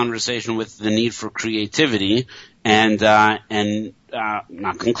off the conversation with the need for creativity, and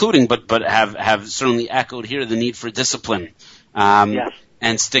not concluding, but have certainly echoed here the need for discipline. Yes.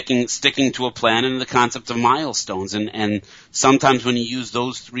 And sticking to a plan and the concept of milestones. And sometimes when you use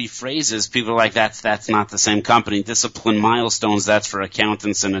those 3 phrases, people are like, that's not the same company. Discipline, milestones, that's for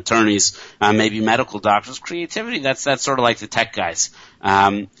accountants and attorneys, maybe medical doctors. Creativity, that's sort of like the tech guys.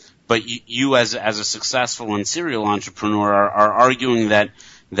 But you as a successful and serial entrepreneur are arguing that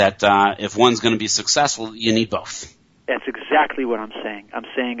if one's going to be successful, you need both. That's exactly what I'm saying. I'm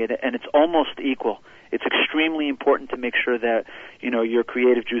saying it, and it's almost equal. It's extremely important to make sure that, your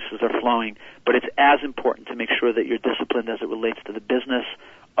creative juices are flowing, but it's as important to make sure that you're disciplined as it relates to the business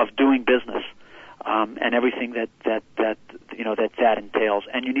of doing business. and everything that entails.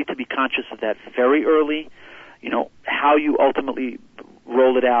 And you need to be conscious of that very early. How you ultimately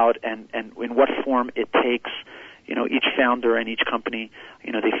roll it out and in what form it takes. Each founder and each company,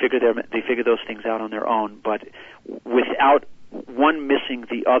 they figure those things out on their own. But without one missing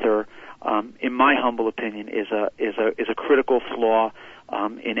the other, in my humble opinion, is a critical flaw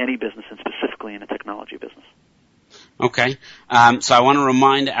in any business, and specifically in a technology business. Okay. So I want to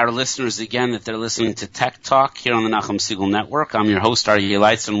remind our listeners again that they're listening to Tech Talk here on the Nachum Segal Network. I'm your host, Aryeh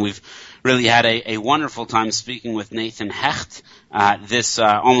Lightstone. We've really had a wonderful time speaking with Nathan Hecht this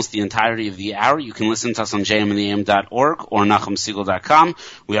almost the entirety of the hour. You can listen to us on jmandtheam.org or nachumsegal.com.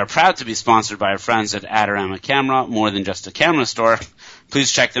 We are proud to be sponsored by our friends at Adorama Camera, more than just a camera store.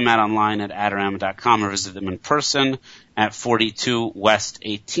 Please check them out online at adorama.com or visit them in person at 42 West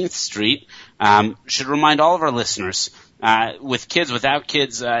 18th Street. Should remind all of our listeners, with kids, without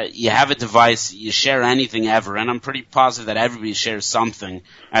kids, you have a device, you share anything ever, and I'm pretty positive that everybody shares something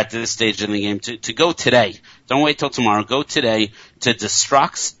at this stage in the game. To go today, don't wait till tomorrow, go today to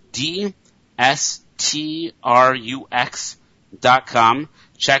Destrux, DSTRUX.com.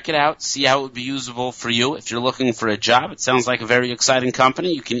 Check it out, see how it would be usable for you. If you're looking for a job, it sounds like a very exciting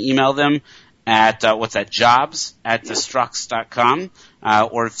company. You can email them at, jobs@destrux.com,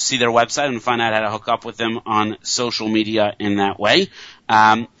 or see their website and find out how to hook up with them on social media in that way.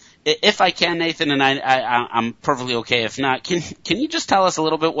 If I can, Nathan, and I'm perfectly okay if not, can you just tell us a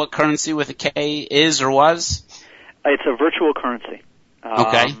little bit what currency with a K is or was? It's a virtual currency.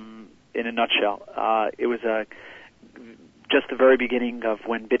 Okay. In a nutshell. It was just the very beginning of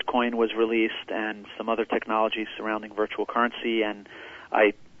when Bitcoin was released and some other technologies surrounding virtual currency, and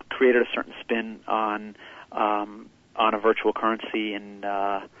I created a certain spin on a virtual currency, and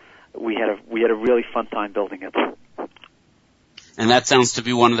we had a really fun time building it. And that sounds to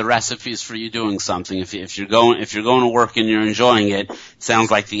be one of the recipes for you doing something. If you're going to work and you're enjoying it, it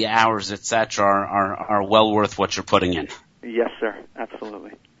sounds like the hours, etc., are well worth what you're putting in. Yes, sir.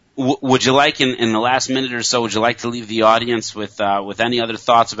 Absolutely. Would you like, in the last minute or so, would you like to leave the audience with any other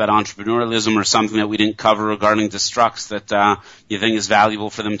thoughts about entrepreneurialism or something that we didn't cover regarding Destrux that you think is valuable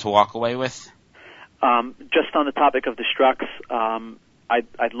for them to walk away with? Just on the topic of Destrux,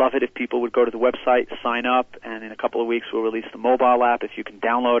 I'd love it if people would go to the website, sign up, and in a couple of weeks we'll release the mobile app. If you can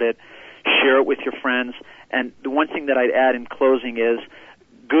download it, share it with your friends. And the one thing that I'd add in closing is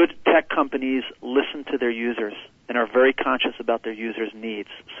good tech companies listen to their users and are very conscious about their users' needs.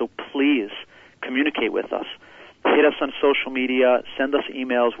 So please communicate with us. Hit us on social media, send us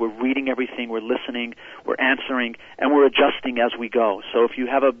emails. We're reading everything, we're listening, we're answering, and we're adjusting as we go. So if you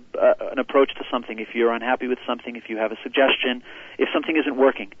have an approach to something, if you're unhappy with something, if you have a suggestion, if something isn't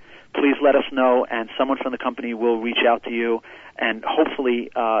working, please let us know, and someone from the company will reach out to you, and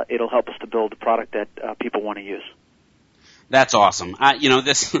hopefully it'll help us to build a product that people want to use. That's awesome.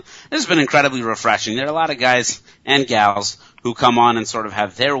 This has been incredibly refreshing. There are a lot of guys and gals who come on and sort of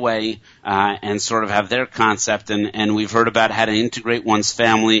have their way and sort of have their concept, and we've heard about how to integrate one's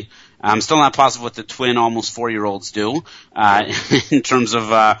family. Still not possible what the twin, almost 4-year-olds do in terms of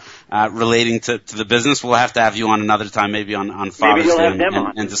relating to the business. We'll have to have you on another time, maybe on Father's Day,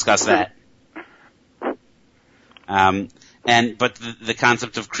 and discuss that. But the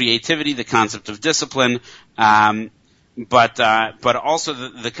concept of creativity, the concept of discipline, but also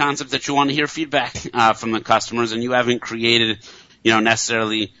the concept that you want to hear feedback from the customers, and you haven't created,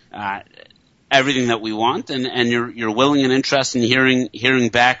 necessarily everything that we want, and you're willing and interested in hearing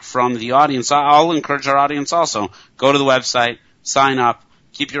back from the audience. I'll encourage our audience also, go to the website, sign up,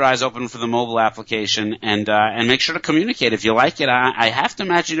 keep your eyes open for the mobile application, and make sure to communicate if you like it. I have to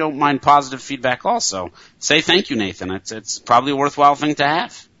imagine you don't mind positive feedback also. Say thank you, Nathan. It's probably a worthwhile thing to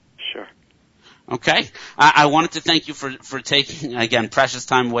have. Sure. Okay. I wanted to thank you for taking, again, precious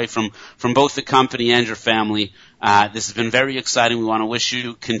time away from both the company and your family. This has been very exciting. We want to wish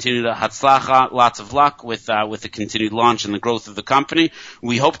you continued hatzlacha, lots of luck with the continued launch and the growth of the company.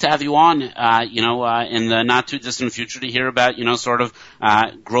 We hope to have you on, in the not too distant future to hear about,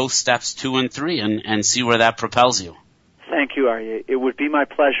 growth steps 2 and 3 and see where that propels you. Thank you, Aryeh. It would be my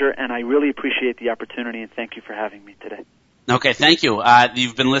pleasure, and I really appreciate the opportunity, and thank you for having me today. Okay, thank you.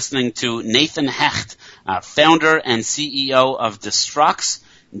 You've been listening to Nathan Hecht, founder and CEO of Destrux,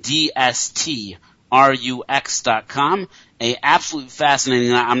 DSTRUX.com. A absolutely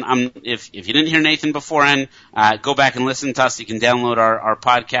fascinating. If you didn't hear Nathan beforehand, go back and listen to us. You can download our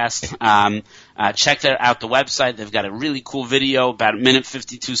podcast. Check out the website. They've got a really cool video, about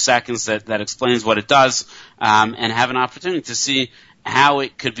 1:52 seconds, that explains what it does, and have an opportunity to see how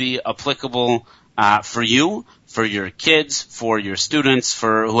it could be applicable for you, for your kids, for your students,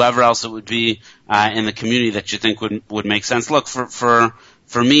 for whoever else it would be in the community that you think would make sense. Look, for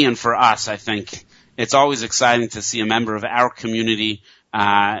me and for us, I think it's always exciting to see a member of our community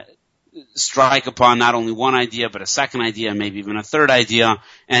strike upon not only one idea, but a second idea, maybe even a third idea,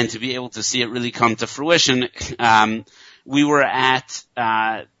 and to be able to see it really come to fruition. We were at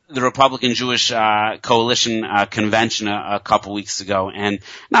the Republican Jewish Coalition convention a couple weeks ago, and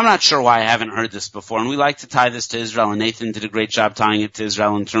I'm not sure why I haven't heard this before, and we like to tie this to Israel, and Nathan did a great job tying it to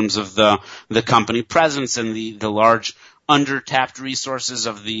Israel in terms of the company presence and the large under-tapped resources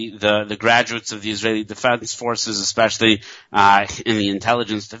of the graduates of the Israeli Defense Forces, especially in the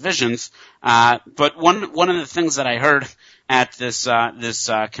intelligence divisions. But one of the things that I heard at this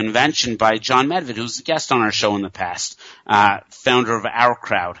convention by John Medved, who's a guest on our show in the past, founder of Our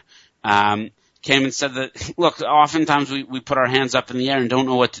Crowd, came and said that, look, oftentimes we put our hands up in the air and don't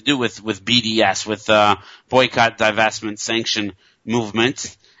know what to do with BDS, with boycott, divestment, sanction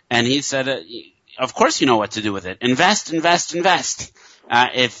movement. And he said, of course you know what to do with it. Invest, invest, invest.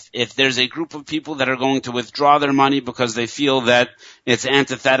 If there's a group of people that are going to withdraw their money because they feel that it's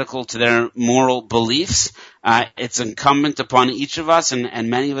antithetical to their moral beliefs, it's incumbent upon each of us, and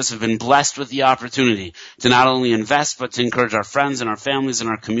many of us have been blessed with the opportunity to not only invest, but to encourage our friends and our families and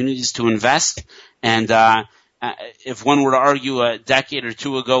our communities to invest. And if one were to argue a decade or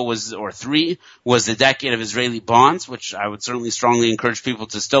two ago or three was the decade of Israeli bonds, which I would certainly strongly encourage people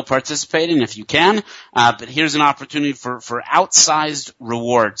to still participate in if you can. But here's an opportunity for outsized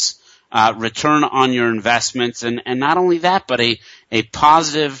rewards, return on your investments, and not only that, but a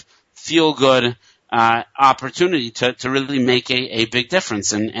positive, feel-good opportunity to really make a big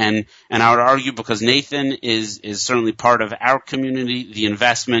difference. And I would argue, because Nathan is certainly part of our community, the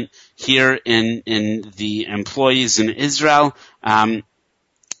investment here in the employees in Israel, and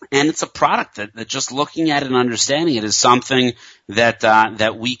it's a product that just looking at it and understanding it is something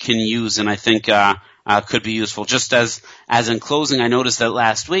that we can use, and I think could be useful. Just as in closing, I noticed that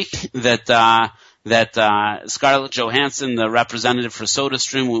last week that Scarlett Johansson, the representative for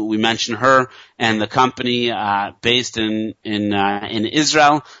SodaStream, we mentioned her and the company based in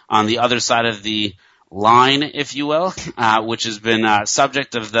Israel on the other side of the line, if you will, which has been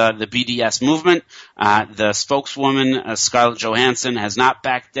subject of the BDS movement. The spokeswoman, Scarlett Johansson, has not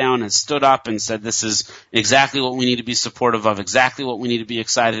backed down, has stood up and said this is exactly what we need to be supportive of, exactly what we need to be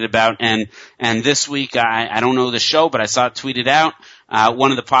excited about. And this week, I don't know the show, but I saw it tweeted out.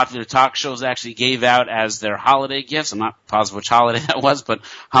 One of the popular talk shows actually gave out as their holiday gifts, I'm not positive which holiday that was, but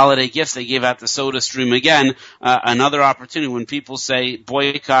holiday gifts, they gave out the SodaStream again, another opportunity. When people say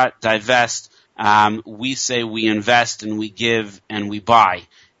boycott, divest, we say we invest and we give and we buy.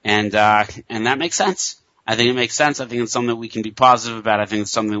 And that makes sense. I think it makes sense. I think it's something that we can be positive about. I think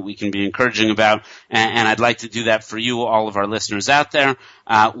it's something that we can be encouraging about. And I'd like to do that for you, all of our listeners out there.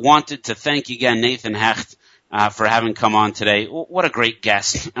 Wanted to thank again Nathan Hecht for having come on today. What a great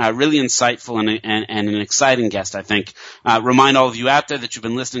guest. Really insightful and an exciting guest, I think. Remind all of you out there that you've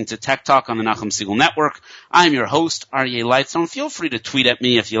been listening to Tech Talk on the Nachum Segal Network. I'm your host, Aryeh Lightstone. Feel free to tweet at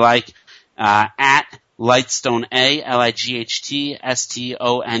me if you like, at Lightstone A, LIGHTSTONEA,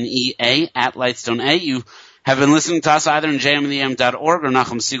 at Lightstone A. You have been listening to us either in jmandtheam.org or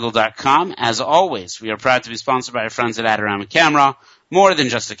NachumSegal.com. As always, we are proud to be sponsored by our friends at Adorama Camera. More than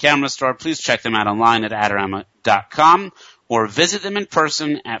just a camera store, please check them out online at Adorama.com or visit them in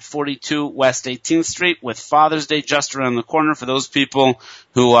person at 42 West 18th Street, with Father's Day just around the corner for those people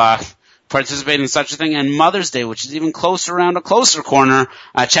who participate in such a thing, and Mother's Day, which is even closer, around a closer corner.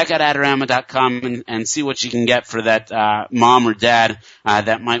 Check out Adorama.com and see what you can get for that mom or dad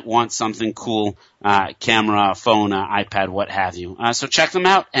that might want something cool, camera, phone, iPad, what have you. So check them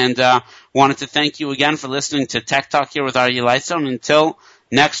out, and wanted to thank you again for listening to Tech Talk here with Aryeh Lightstone. Until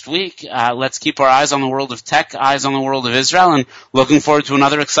next week, let's keep our eyes on the world of tech, eyes on the world of Israel, and looking forward to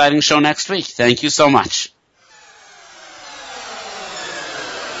another exciting show next week. Thank you so much.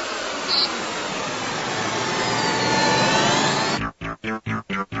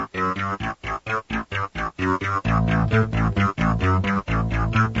 Yep.